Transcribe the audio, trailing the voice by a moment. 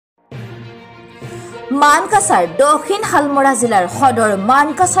মানকাছাৰ দক্ষিণ হালমৰা জিলাৰ সদৰ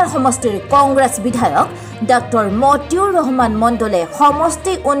মানকাছাৰ সমষ্টিৰ কংগ্ৰেছ বিধায়ক ডক্টৰ মতিউৰ ৰহমান মণ্ডলে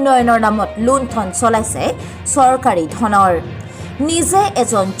সমষ্টি উন্নয়নৰ নামত লুণ্ঠন চলাইছে চৰকাৰী ধনৰ। নিজে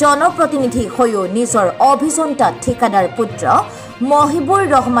এজন জনপ্ৰতিনিধি হৈও নিজৰ অভিযন্তা ঠিকাদাৰ পুত্ৰ মহিবুৰ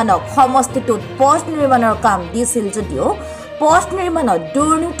ৰহমানক সমষ্টিটোত পথ নিৰ্মাণৰ কাম দিছিল যদিও পথ নিৰ্মাণত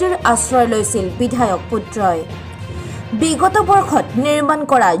দুৰ্নীতিৰ আশ্ৰয় লৈছিল বিধায়ক পুত্ৰই। বিগত বৰ্ষত নিৰ্মাণ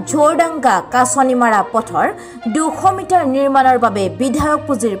কৰা ঝোৰডাঙ্গা কাছনিমাৰা পথৰ 200 মিটাৰ নিৰ্মাণৰ বাবে বিধায়ক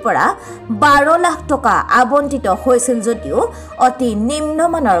পুঁজিৰ পৰা 12 লাখ টকা আবণ্টিত হৈছিল যদিও অতি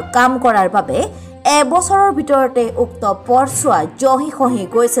নিম্নমানৰ কাম কৰাৰ বাবে এবছৰৰ ভিতৰতে উক্ত পথছোৱা জহি খহি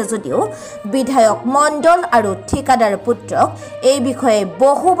গৈছে যদিও বিধায়ক মণ্ডল আৰু ঠিকাদাৰ পুত্ৰক এই বিষয়ে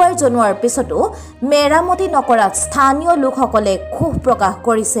বহুবাৰ জনোৱাৰ পিছতো মেৰামতি নকৰাত স্থানীয় লোকসকলে ক্ষোভ প্ৰকাশ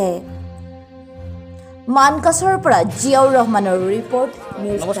কৰিছে। মানকাছাৰৰ পৰা জিয়াউৰ ৰহমানৰ ৰিপৰ্ট।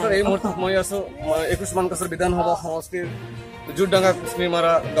 নমস্কাৰ, এই মুহূৰ্তত মই আছো 21 মানকাছাৰ বিধানসভা সমষ্টিৰ ঝোৰডাঙ্গা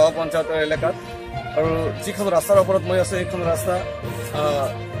কাছনিমাৰা গাঁও পঞ্চায়তৰ এলেকাত আৰু যিখন ৰাস্তাৰ ওপৰত মই আছো এইখন ৰাস্তা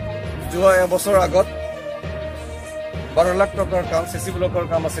যোৱা এবছৰ আগত 12 লাখ টকাৰ কাম চিচি ব্লকৰ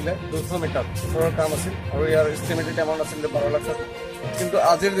কাম আছিলে, 200 মিটাৰ ওচৰৰ কাম আছিল আৰু ইয়াৰ এষ্টিমেটেড এমাউণ্ট আছিলে 12 লাখ টকা। কিন্তু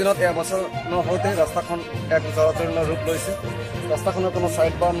আজিৰ দিনত এবছৰ নহওঁতে ৰাস্তাখন এক জৰাজীৰ্ণ ৰূপ লৈছে। ৰাস্তাখনৰ কোনো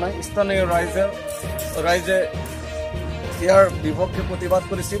চাইড বাউণ্ড নাই। স্থানীয় ৰাইজে ইয়াৰ বিপক্ষে প্ৰতিবাদ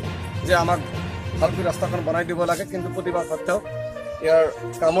কৰিছিল যে আমাক ভালকৈ ৰাস্তাখন বনাই দিব লাগে, কিন্তু প্ৰতিবাদ সত্ত্বেও ইয়াৰ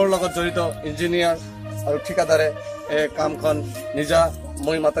কামৰ লগত জড়িত ইঞ্জিনিয়াৰ আৰু ঠিকাদাৰে কামখন নিজা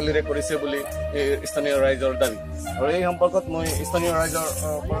মই মাতালিৰে কৰিছে বুলি স্থানীয় ৰাইজৰ দাবী। আৰু এই সম্পৰ্কত মই স্থানীয় ৰাইজৰ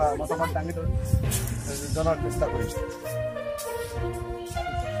পৰা মতামত দাঙি জনাৰ চেষ্টা কৰিছোঁ।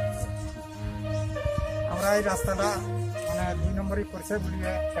 আমরা এই রাস্তাটা মানে 2 নম্বরই করছে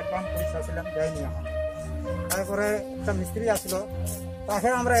বলে অ্যাডভান্স করেছিলাম, দেয়নি আমার। তারপরে একটা মিস্ত্রি আসলো, তাকে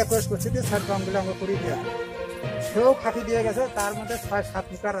আমরা রিকোয়েস্ট করছি যে সাইডবামগুলো আমরা করে দিয়ে, সেও ফাঁকি দিয়ে গেছে। তার মধ্যে 6-7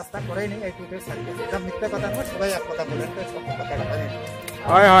 মিটার রাস্তা করেনি, এইটুকু সাইড গেছে। এটা মিথ্যা কথা নয়, সবাই এক কথা বলেন, সব কথাটা জানেন।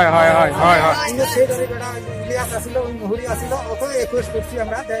 সেই গাড়িটা ইলিয়াস আসলো, ওই মুহুরি আসলো, ওকে রিকোয়েস্ট করছি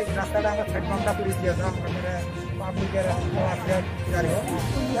আমরা যে রাস্তাটা আমরা সাইডবামটা করে দিয়ে দাও, আমরা পাবলিকের গাড়ি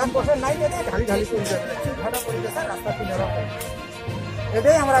এক বছর নাই গেলে ঢালি ঢালি করে দেবে, ভাড়া করে গেছে রাস্তা কিনারা।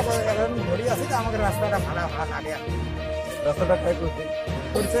 এটাই আমরা ধরি আছি যে আমাদের রাস্তাটা ভাড়া লাগে। রাস্তাটা খাই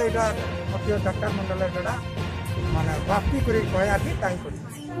করছে এটা ডাক্তার মন্ডলের যেটা মানে বাপ্তি করে কয় আর কি, তাই করি।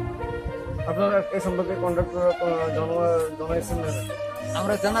 আপনারা এই সম্পর্কে কন্ট্রাক্টর জানাইছেন?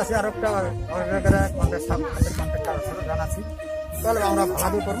 আমরা জানাচ্ছি, আর একটা কন্ট্রাক্টার জানাচ্ছি, তাহলে আমরা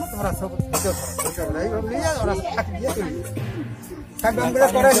ভালো করবো, তোমরা সব এইভাবে নিয়ে ওরা ফাঁকি দিয়ে চলি। সাইডবামগুলো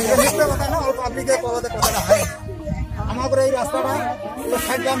করে মিথ্যা কথা না, ও পাবলিকের কথাটা হয়। আমাদের এই রাস্তাটা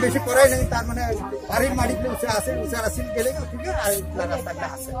সাইডবাম বেশি করে নেই, তার মানে বাড়ির মালিকগুলো উঁচে আসে, উঁচে আসিল গেলে ঠিক আছে, আর রাস্তাগুলো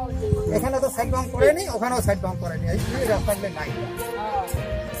আসে। এখানে তো সাইডবাম করেনি, ওখানেও সাইডবাম করেনি, এই রাস্তাগুলো নাই।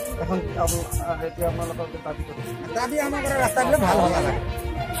 এখন আপনার দাবি আমাদের রাস্তাগুলো ভালো হওয়া লাগে,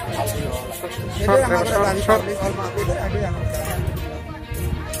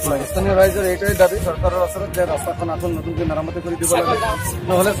 স্থানীয় ৰাইজৰ এইটোৱে দাবী চৰকাৰৰ ওচৰত যে ৰাস্তাখন আকৌ নতুনকৈ মেৰামতি কৰি দিব লাগে,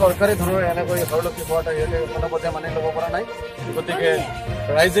 নহ'লে চৰকাৰী ধৰণৰ এনেকৈ ঘৰলক্ষী পোৱাটা ইয়াতে কোনোপধ্যে মানি ল'ব পৰা নাই। গতিকে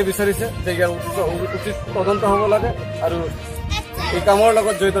ৰাইজে বিচাৰিছে যে ইয়াৰ উচিত তদন্ত হ'ব লাগে আৰু এই কামৰ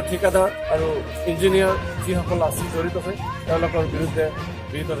লগত জড়িত ঠিকাদাৰ আৰু ইঞ্জিনিয়াৰ যিসকল আছে জড়িত হৈ তেওঁলোকৰ বিৰুদ্ধে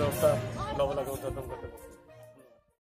বিহিত ব্যৱস্থা ল'ব লাগে, উদ্যতন কৰিব।